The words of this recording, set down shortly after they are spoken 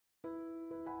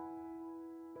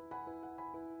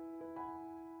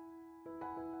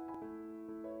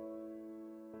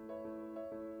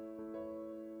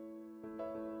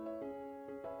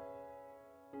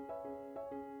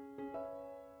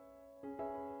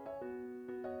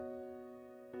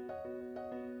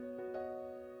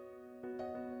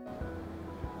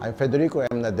I'm Federico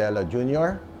M. Nadela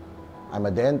Jr. I'm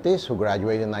a dentist who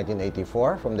graduated in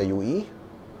 1984 from the UE.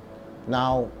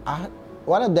 Now,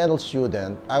 while a dental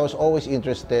student, I was always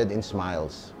interested in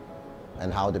smiles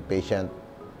and how the patient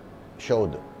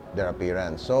showed their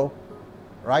appearance. So,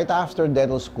 right after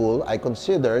dental school, I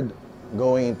considered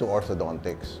going into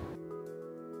orthodontics.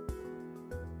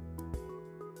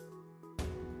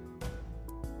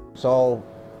 So,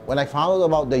 when I found out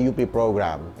about the UP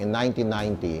program in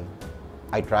 1990,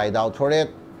 I tried out for it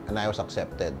and I was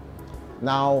accepted.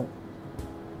 Now,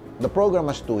 the program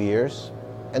was 2 years,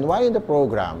 and while in the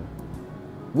program,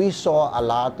 we saw a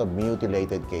lot of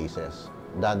mutilated cases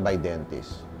done by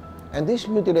dentists. And these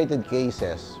mutilated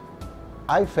cases,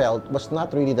 I felt, was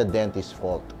not really the dentist's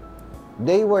fault.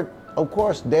 They were, of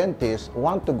course, dentists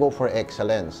want to go for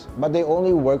excellence, but they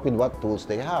only work with what tools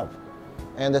they have.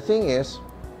 And the thing is,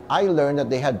 I learned that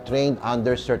they had trained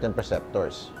under certain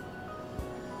preceptors.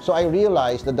 So I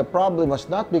realized that the problem was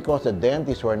not because the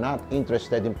dentists were not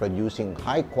interested in producing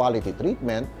high-quality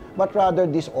treatment, but rather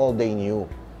this all they knew.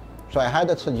 So I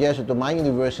had a suggestion to my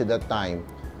university at that time,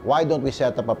 why don't we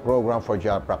set up a program for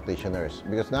general practitioners?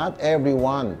 Because not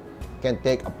everyone can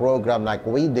take a program like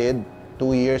we did,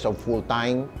 2 years of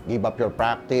full-time, give up your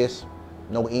practice,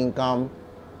 no income,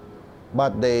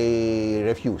 but they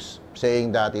refuse,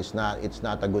 saying that it's not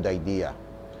a good idea.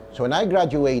 So when I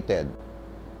graduated,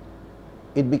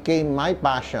 it became my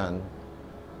passion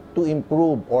to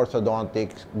improve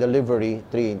orthodontics delivery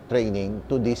training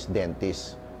to these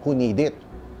dentists who need it.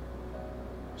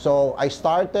 So I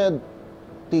started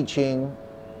teaching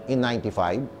in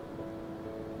 '95,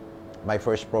 my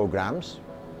first programs.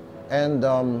 And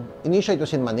initially it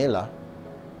was in Manila.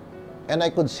 And I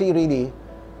could see really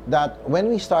that when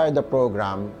we started the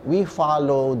program, we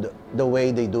followed the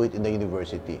way they do it in the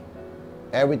university.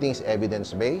 Everything is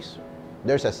evidence-based.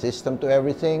 There's a system to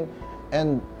everything,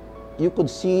 and you could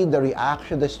see the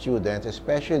reaction of the students,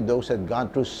 especially those that had gone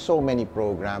through so many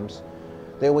programs.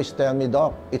 They always tell me,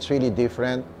 Doc, it's really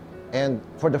different, and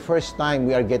for the first time,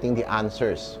 we are getting the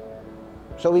answers.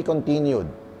 So we continued,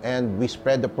 and we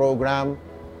spread the program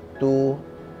to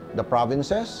the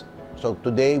provinces. So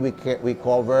today, we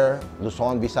cover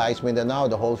Luzon, Visayas, Mindanao,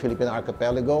 the whole Philippine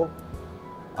archipelago.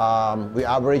 We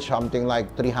average something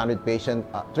like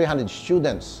 300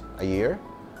 students a year.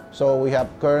 So we have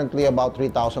currently about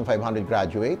 3,500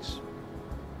 graduates.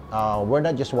 We're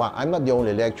not just one. I'm not the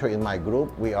only lecturer in my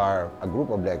group. We are a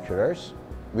group of lecturers.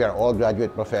 We are all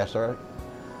graduate professors.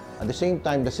 At the same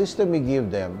time, the system we give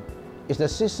them is the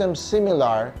system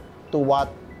similar to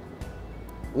what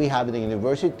we have in the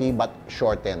university, but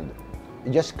shortened.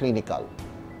 It's just clinical.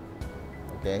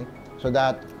 Okay? So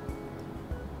that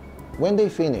when they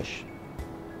finish,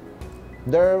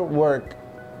 their work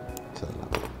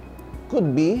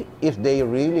could be, if they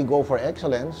really go for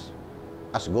excellence,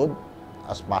 as good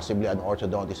as possibly an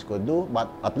orthodontist could do, but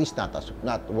at least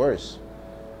not worse.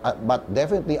 But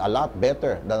definitely a lot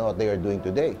better than what they are doing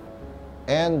today.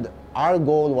 And our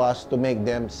goal was to make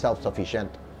them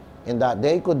self-sufficient, in that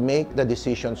they could make the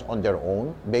decisions on their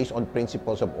own based on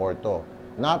principles of ortho,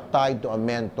 not tied to a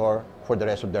mentor for the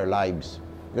rest of their lives,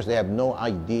 because they have no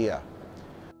idea.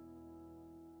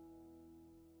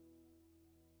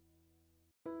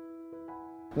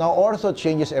 Now, ortho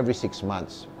changes every 6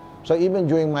 months. So even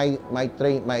during my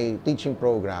teaching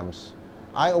programs,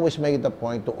 I always make it a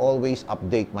point to always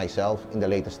update myself in the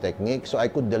latest technique so I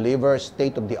could deliver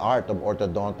state-of-the-art of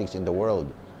orthodontics in the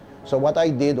world. So what I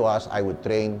did was I would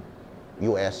train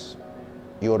US,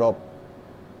 Europe,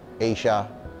 Asia.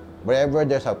 Wherever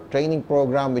there's a training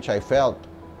program which I felt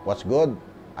was good,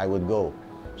 I would go.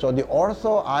 So the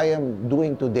ortho I am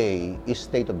doing today is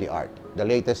state-of-the-art. The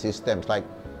latest systems, like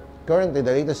currently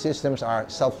the latest systems are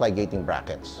self-ligating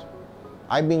brackets.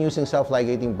 I've been using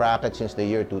self-ligating brackets since the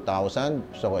year 2000,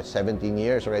 so it's 17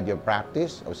 years already of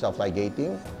practice of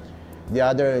self-ligating. The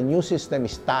other new system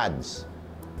is TADS,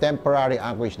 temporary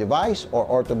anchorage device, or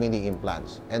ortho-mini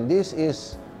implants. And this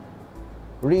is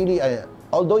really,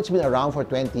 although it's been around for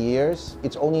 20 years,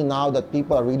 it's only now that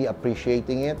people are really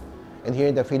appreciating it. And here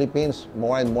in the Philippines,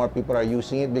 more and more people are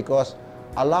using it because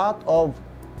a lot of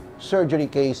surgery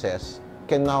cases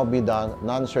can now be done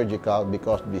non-surgical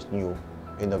because of these new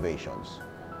innovations.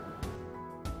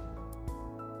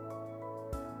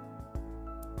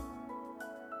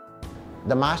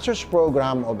 The master's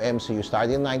program of MCU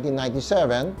started in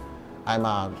 1997. I'm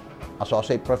an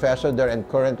associate professor there, and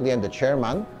currently I'm the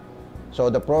chairman. So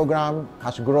the program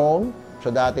has grown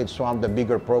so that it's one of the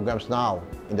bigger programs now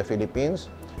in the Philippines.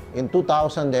 In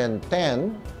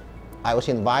 2010, I was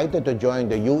invited to join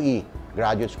the UE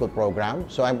Graduate School program.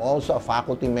 So I'm also a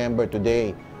faculty member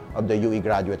today of the UE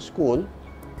Graduate School.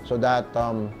 so that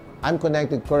I'm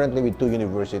connected currently with 2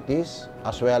 universities,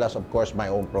 as well as, of course, my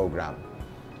own program.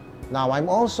 Now, I'm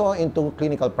also into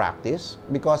clinical practice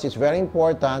because it's very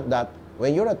important that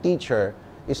when you're a teacher,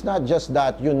 it's not just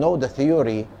that you know the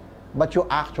theory, but you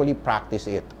actually practice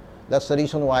it. That's the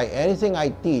reason why anything I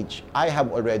teach, I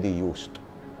have already used.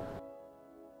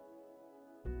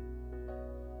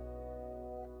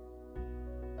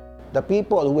 The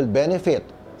people who will benefit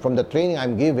from the training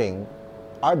I'm giving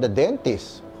are the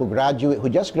dentists who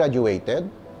just graduated,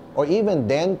 or even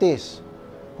dentists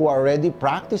who are already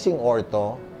practicing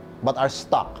ortho but are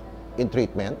stuck in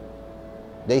treatment.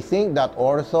 They think that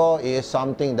ortho is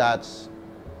something that's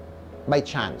by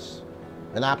chance.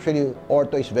 And actually,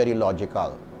 ortho is very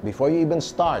logical. Before you even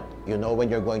start, you know when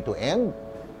you're going to end.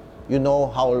 You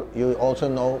also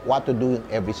know what to do in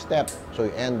every step, so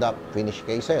you end up finished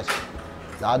cases.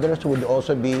 The others would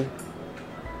also be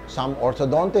some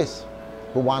orthodontists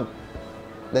who want,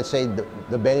 let's say,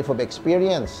 the benefit of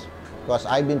experience, because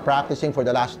I've been practicing for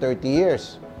the last 30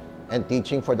 years and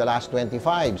teaching for the last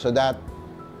 25, so that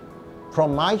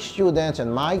from my students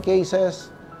and my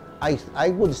cases, I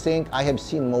would think I have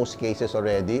seen most cases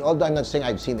already, although I'm not saying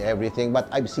I've seen everything, but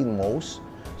I've seen most.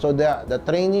 So the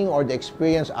training or the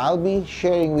experience I'll be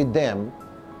sharing with them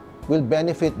will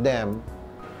benefit them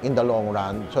in the long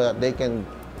run, so that they can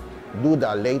do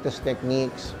the latest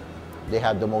techniques. They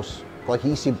have the most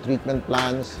cohesive treatment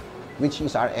plans, which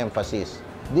is our emphasis.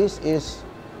 This is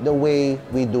the way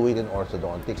we do it in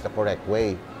orthodontics, the correct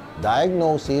way.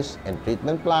 Diagnosis and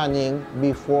treatment planning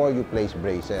before you place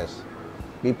braces.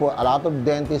 A lot of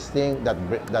dentists think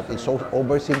that it's so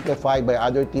oversimplified by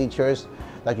other teachers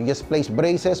that you just place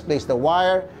braces, place the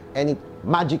wire, and it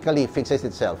magically fixes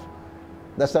itself.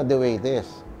 That's not the way it is.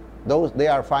 They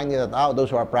are finding that out, those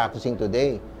who are practicing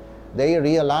today. They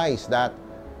realize that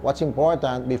what's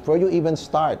important, before you even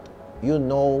start, you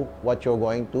know what you're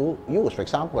going to use. For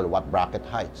example, what bracket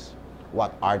heights,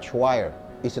 what arch wire.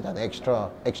 Is it an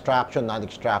extraction,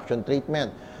 non-extraction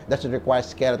treatment? Does it require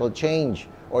skeletal change,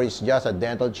 or is it just a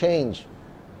dental change?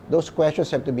 Those questions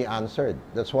have to be answered.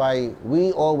 That's why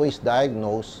we always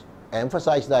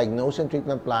emphasize diagnosis and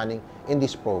treatment planning in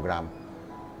this program.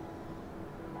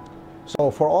 So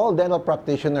for all dental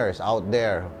practitioners out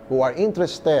there who are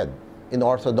interested in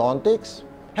orthodontics,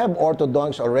 have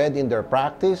orthodontics already in their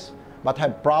practice, but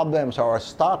have problems or are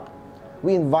stuck,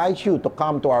 we invite you to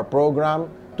come to our program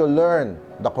to learn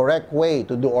the correct way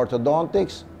to do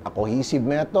orthodontics, a cohesive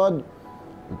method,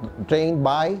 trained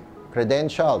by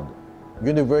credentialed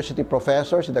university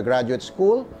professors in the graduate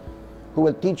school who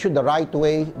will teach you the right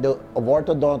way of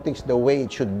orthodontics, the way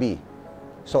it should be.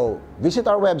 So visit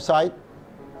our website,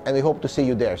 and we hope to see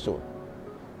you there soon.